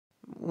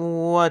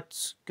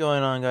What's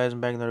going on, guys? I'm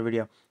back in another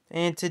video,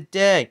 and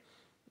today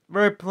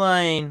we're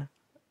playing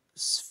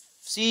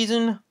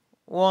season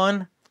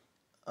 1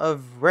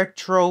 of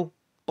Retro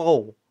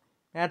Bowl.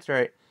 That's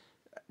right,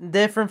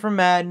 different from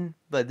Madden,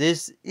 but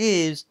this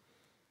is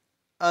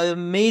an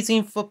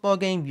amazing football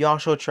game y'all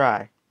should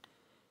try.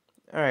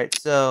 Alright,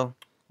 so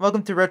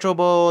welcome to Retro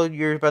Bowl.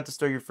 You're about to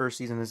start your first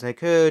season as head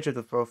coach of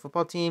the pro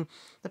football team.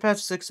 The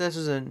past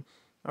successes and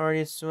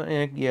already,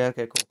 yeah,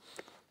 okay, cool.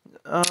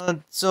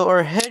 So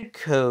our head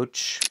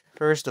coach,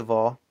 first of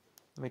all,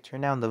 let me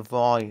turn down the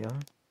volume.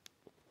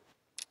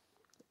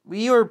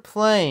 We are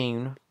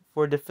playing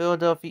for the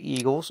Philadelphia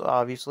Eagles,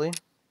 obviously.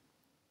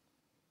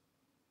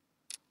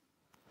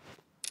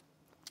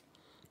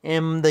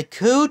 And the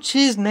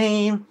coach's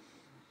name,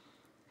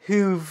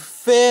 who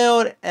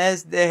failed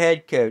as the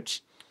head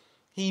coach.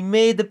 He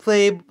made the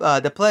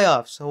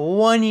playoffs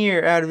 1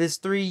 year out of his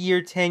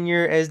 3-year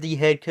tenure as the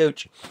head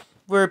coach.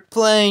 We're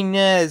playing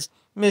as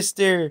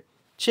Mr.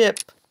 Chip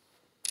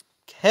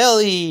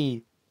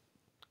Kelly.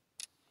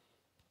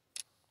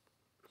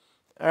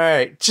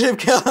 Alright, Chip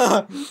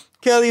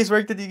Kelly has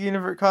worked at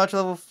the college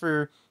level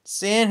for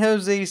San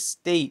Jose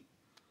State.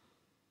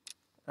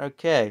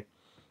 Okay,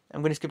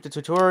 I'm going to skip the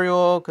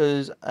tutorial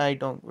because I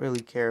don't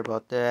really care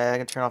about that. I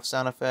can turn off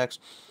sound effects.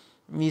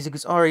 Music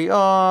is already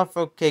off.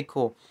 Okay,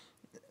 cool.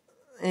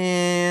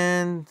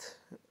 And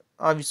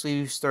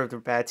obviously we start with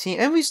a bad team.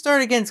 And we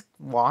start against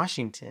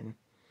Washington.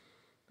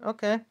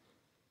 Okay.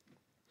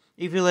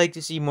 If you'd like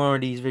to see more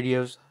of these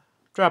videos,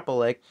 drop a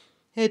like.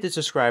 Hit the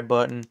subscribe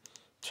button.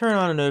 Turn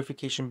on the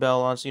notification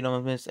bell on so you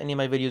don't miss any of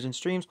my videos and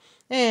streams.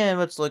 And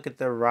let's look at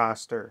the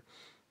roster.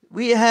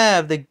 We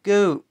have the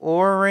GOAT,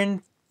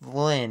 Orrin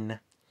Flynn.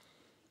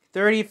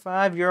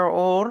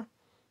 35-year-old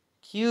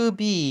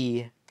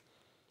QB.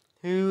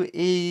 Who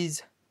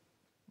is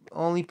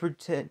only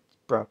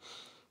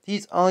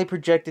he's only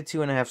projected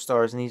 2.5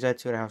 stars. And he's at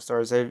 2.5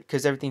 stars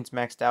because everything's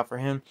maxed out for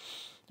him.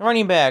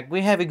 Running back,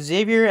 we have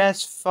Xavier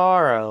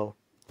Asfaro.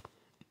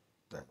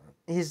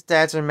 His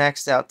stats are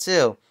maxed out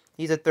too.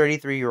 He's a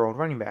 33-year-old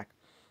running back.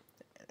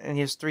 And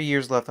he has 3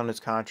 years left on his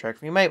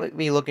contract. We might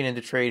be looking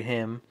into trade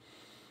him.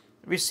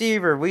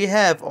 Receiver, we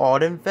have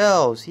Alden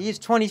Fells. He is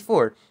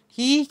 24.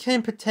 He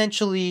can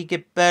potentially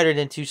get better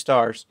than 2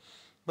 stars.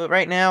 But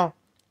right now,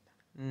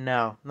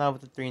 no. Not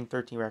with the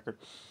 3-13 record.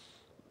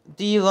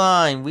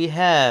 D-line, we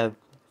have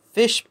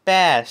Fish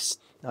Bass.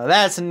 Now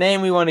that's a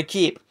name we want to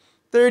keep.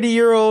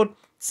 30-year-old,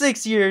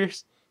 6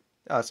 years.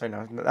 Oh, sorry,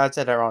 no. I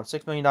said that wrong.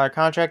 $6 million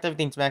contract.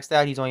 Everything's maxed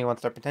out. He's only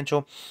 1-star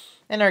potential.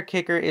 And our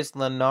kicker is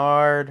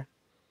Leonard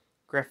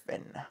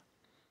Griffin.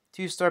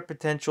 2-star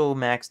potential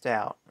maxed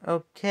out.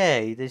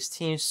 Okay, this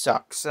team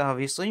sucks,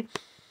 obviously.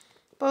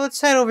 But let's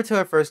head over to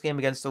our first game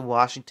against the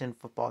Washington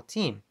football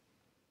team.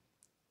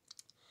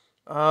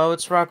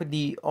 Let's rock with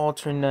the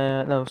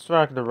alternate. No, let's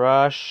rock the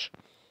rush.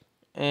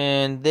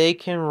 And they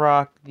can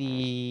rock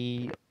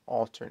the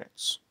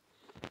alternates.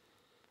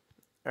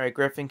 Alright,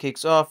 Griffin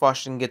kicks off.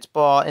 Washington gets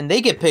ball. And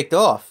they get picked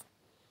off.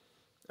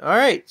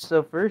 Alright,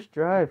 so first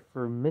drive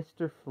for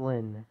Mr.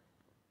 Flynn.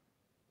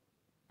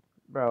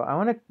 Bro, I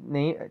want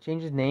to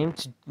change his name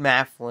to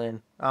Matt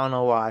Flynn. I don't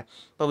know why.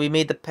 But we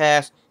made the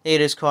pass. They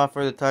just caught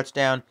for the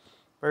touchdown.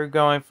 We're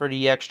going for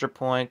the extra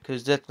point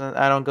because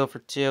I don't go for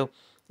 2.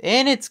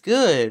 And it's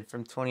good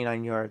from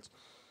 29 yards.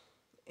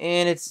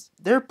 And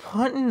they're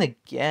punting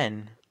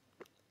again.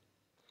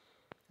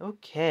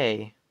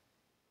 Okay.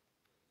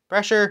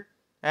 Pressure.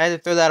 I had to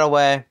throw that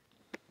away.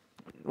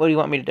 What do you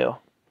want me to do?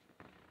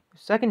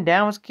 Second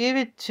down, let's give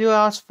it to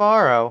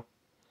Asfaro.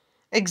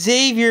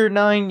 Xavier,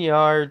 9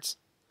 yards.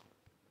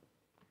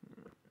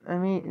 I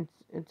mean,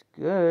 it's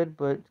good,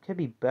 but it could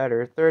be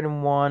better. 3rd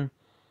and 1.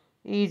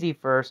 Easy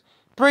first.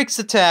 Breaks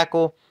the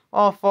tackle.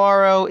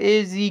 Alfaro,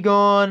 is he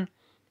gone?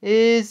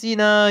 Is he?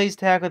 No, he's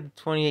tackled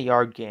the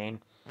 28-yard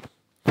gain.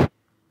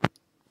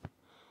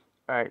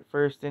 Alright,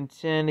 1st and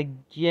 10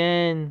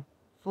 again.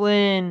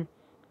 Flynn.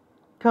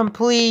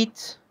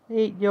 Complete.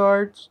 8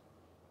 yards.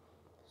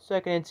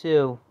 2nd and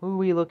 2. Who are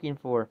we looking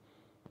for?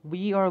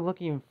 We are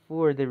looking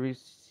for the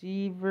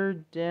receiver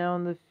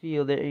down the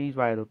field. There, he's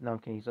wide open. No,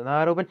 okay, he's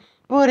not open.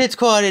 But it's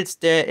caught. It's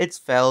dead. It's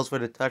Fells for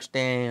the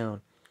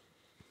touchdown.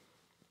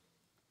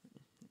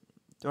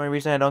 The only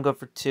reason I don't go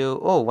for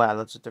 2. Oh, wow,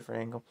 that's a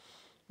different angle.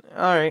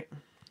 Alright.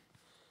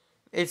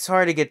 It's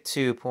hard to get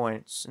 2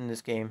 points in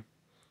this game.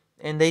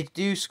 And they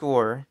do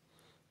score.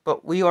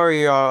 But we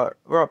already are.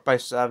 We're up by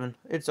 7.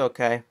 It's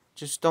okay.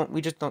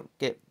 We just don't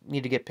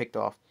need to get picked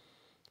off.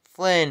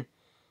 Flynn.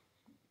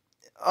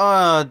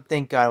 Oh,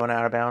 thank God I went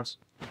out of bounds.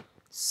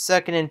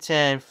 2nd and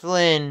 10.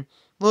 Flynn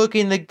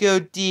looking to go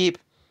deep.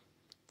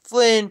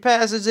 Flynn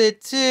passes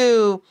it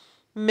to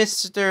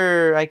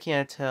Mr. I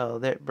can't tell.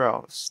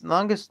 Bro,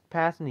 longest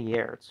pass in the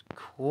air. It's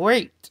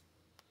great.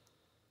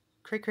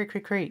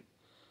 Great.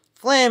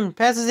 Flynn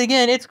passes it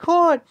again. It's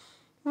caught.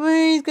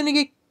 He's going to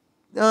get...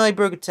 Oh, he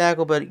broke a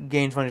tackle, but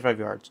gained 25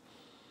 yards.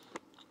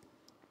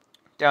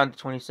 Down to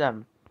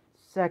 27.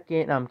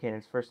 Second... No, I'm kidding.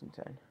 It's 1st and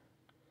 10.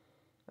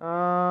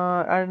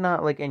 I did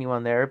not like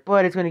anyone there,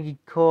 but it's going to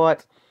get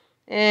caught.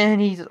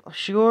 And he's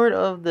short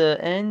of the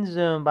end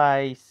zone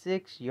by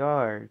 6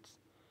 yards.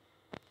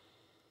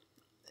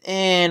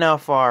 And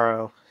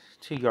Alfaro,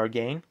 2-yard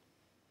gain.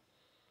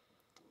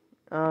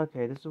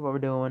 Okay, this is what we're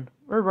doing.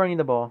 We're running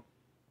the ball.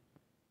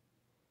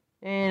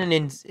 And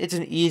it's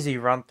an easy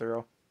run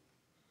through.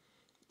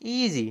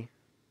 Easy.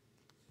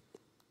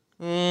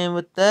 And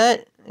with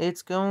that,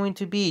 it's going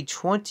to be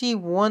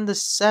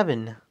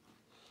 21-7.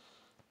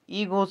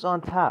 Eagles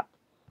on top.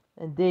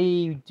 And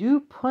they do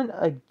punt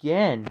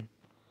again.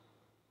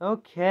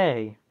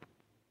 Okay.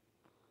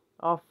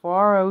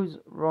 Alfaro's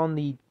on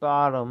the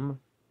bottom.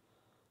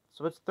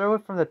 So let's throw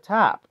it from the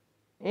top.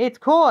 It's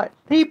caught.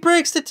 He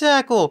breaks the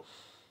tackle.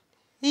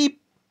 He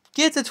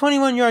gets a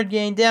 21-yard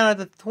gain down at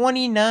the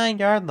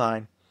 29-yard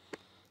line.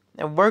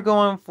 And we're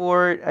going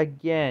for it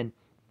again.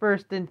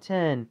 1st and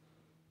 10.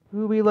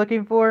 Who are we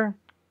looking for?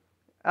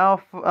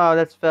 Oh,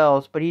 that's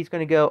Fells, but he's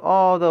going to go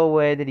all the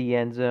way to the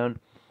end zone.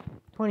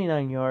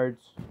 29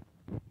 yards.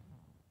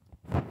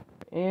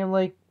 And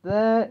like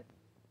that,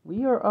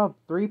 we are up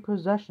 3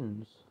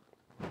 possessions.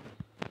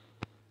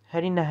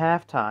 Heading to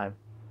halftime.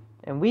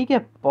 And we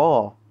get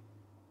ball.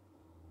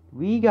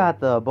 We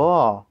got the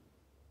ball.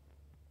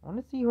 I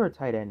want to see who our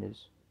tight end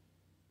is.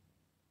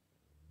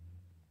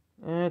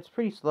 And it's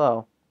pretty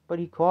slow. But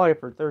he caught it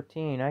for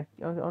 13.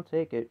 I'll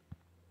take it.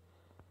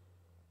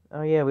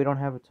 Oh yeah, we don't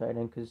have a tight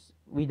end because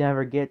we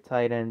never get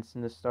tight ends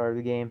in the start of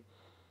the game.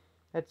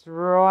 That's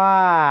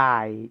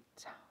right.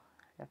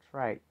 That's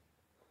right.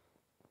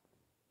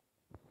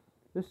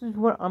 This is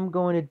what I'm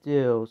going to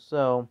do.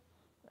 So,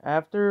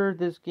 after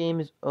this game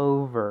is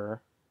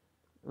over,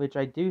 which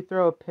I do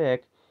throw a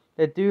pick,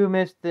 I do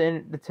miss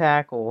the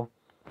tackle.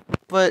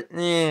 But,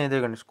 they're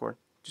going to score.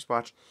 Just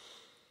watch.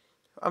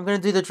 I'm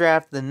going to do the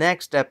draft the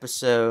next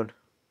episode.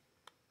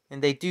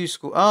 And they do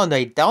score. Oh,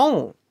 they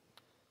don't.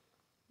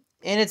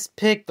 And it's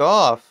picked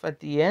off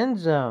at the end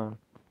zone.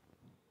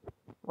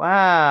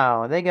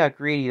 Wow, they got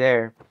greedy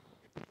there.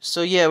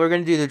 So yeah, we're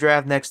going to do the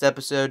draft next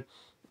episode.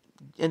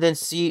 And then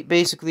see,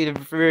 basically the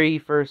very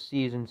first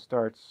season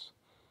starts.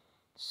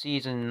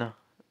 Season,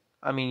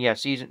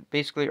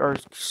 basically our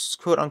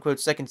quote-unquote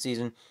second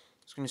season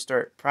is going to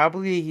start.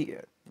 Probably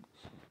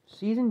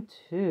season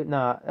 2,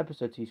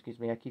 episode 2, excuse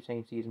me, I keep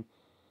saying season.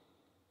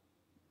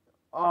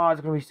 Oh,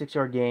 it's going to be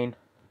 6-yard gain.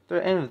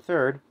 End of the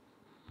third.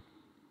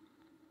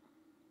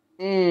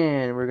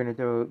 And we're going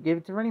to give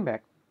it to running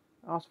back.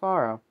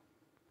 Asfaro.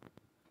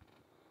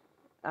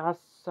 No,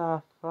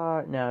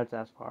 it's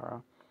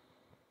Asfaro.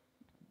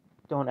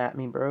 Don't at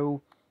me,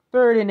 bro.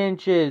 3rd and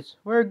inches.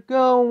 We're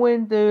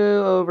going to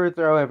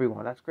overthrow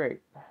everyone. That's great.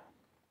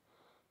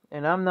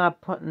 And I'm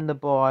not punting the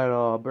ball at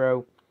all,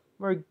 bro.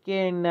 We're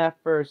getting that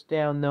first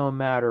down no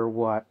matter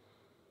what.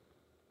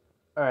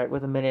 Alright,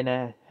 with a minute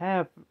and a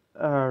half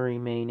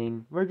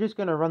remaining, we're just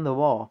going to run the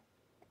ball.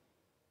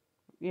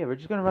 Yeah, we're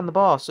just going to run the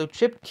ball. So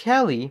Chip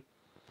Kelly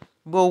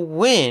will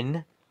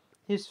win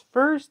his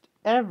first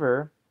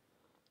ever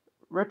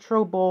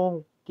Retro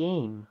Bowl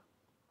game.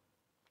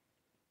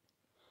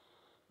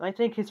 I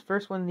think his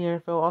first one in the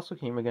NFL also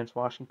came against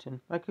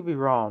Washington. I could be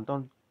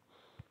wrong.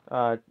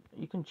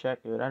 You can check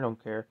it. I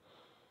don't care.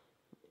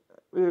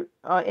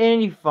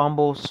 And he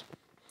fumbles.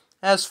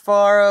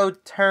 Asfaro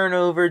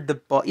turnovered the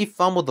ball. He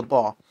fumbled the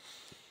ball.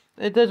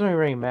 It doesn't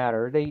really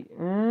matter. They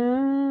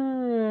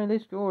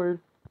scored.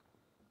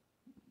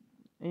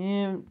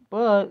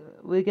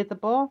 But we get the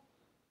ball.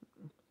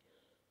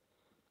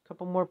 A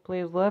couple more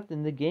plays left,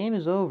 and the game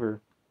is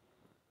over.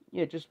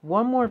 Yeah, just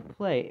one more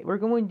play. We're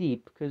going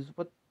deep because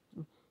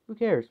who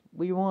cares?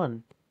 We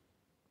won.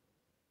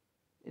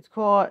 It's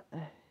caught.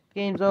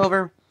 Game's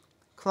over.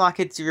 Clock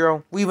hits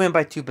 0. We win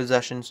by 2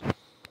 possessions.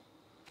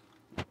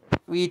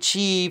 We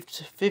achieved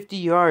 50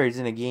 yards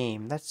in a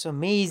game. That's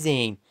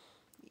amazing.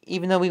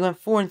 Even though we went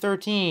 4 and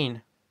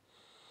 13.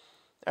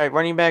 Alright,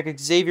 running back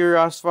Xavier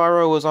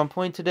Asfaro was on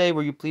point today.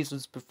 Were you pleased with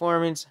his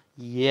performance?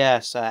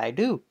 Yes, I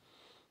do.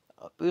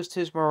 Boost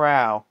his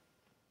morale.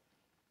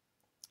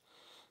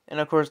 And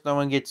of course, no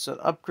one gets an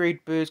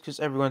upgrade boost because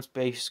everyone's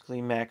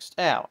basically maxed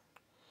out.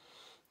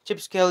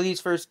 Chip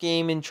Kelly's first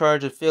game in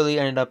charge of Philly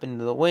ended up in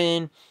the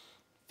win.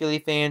 Philly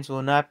fans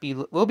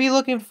will be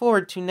looking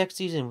forward to next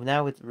season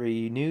now with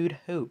renewed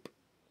hope.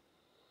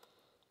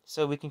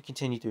 So we can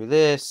continue through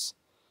this.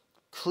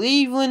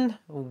 Cleveland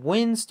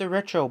wins the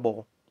Retro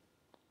Bowl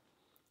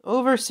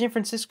over San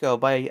Francisco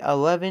by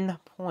 11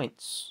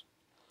 points.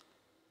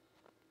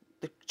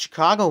 The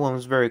Chicago one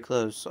was very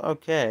close.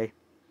 Okay.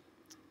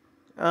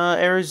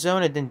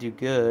 Arizona didn't do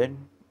good.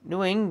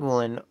 New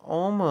England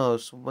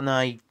almost. Well,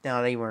 no,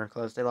 they weren't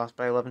close. They lost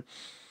by 11.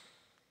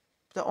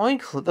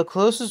 The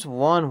closest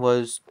one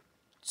was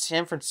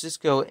San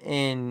Francisco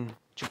and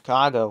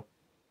Chicago.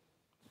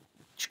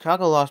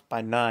 Chicago lost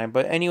by 9,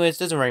 but anyways,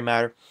 doesn't really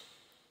matter.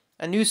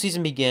 A new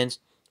season begins.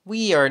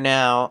 We are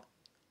now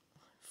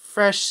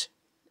fresh.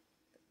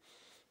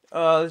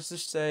 Let's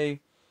just say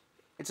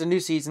it's a new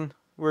season.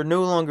 We're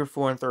no longer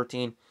 4 and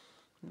 13.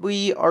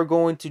 We are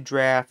going to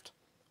draft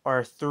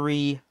our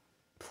 3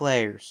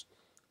 players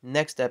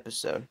next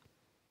episode.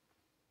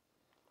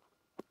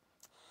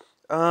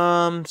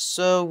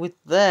 So with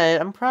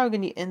that, I'm probably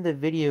going to end the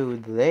video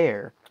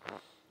there.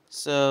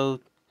 So,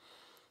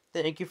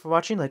 thank you for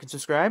watching, like and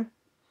subscribe.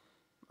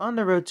 On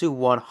the road to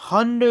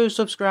 100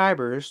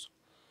 subscribers.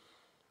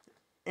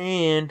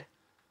 And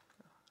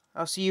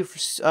I'll see you for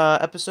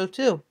episode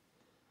 2,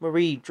 where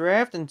we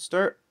draft and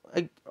start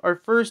our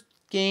first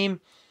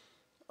game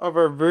of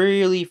our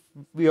really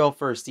real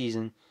first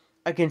season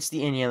against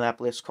the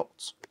Indianapolis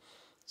Colts.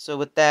 So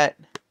with that,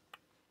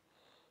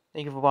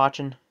 thank you for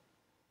watching,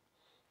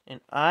 and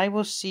I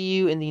will see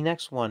you in the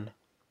next one.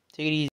 Take it easy.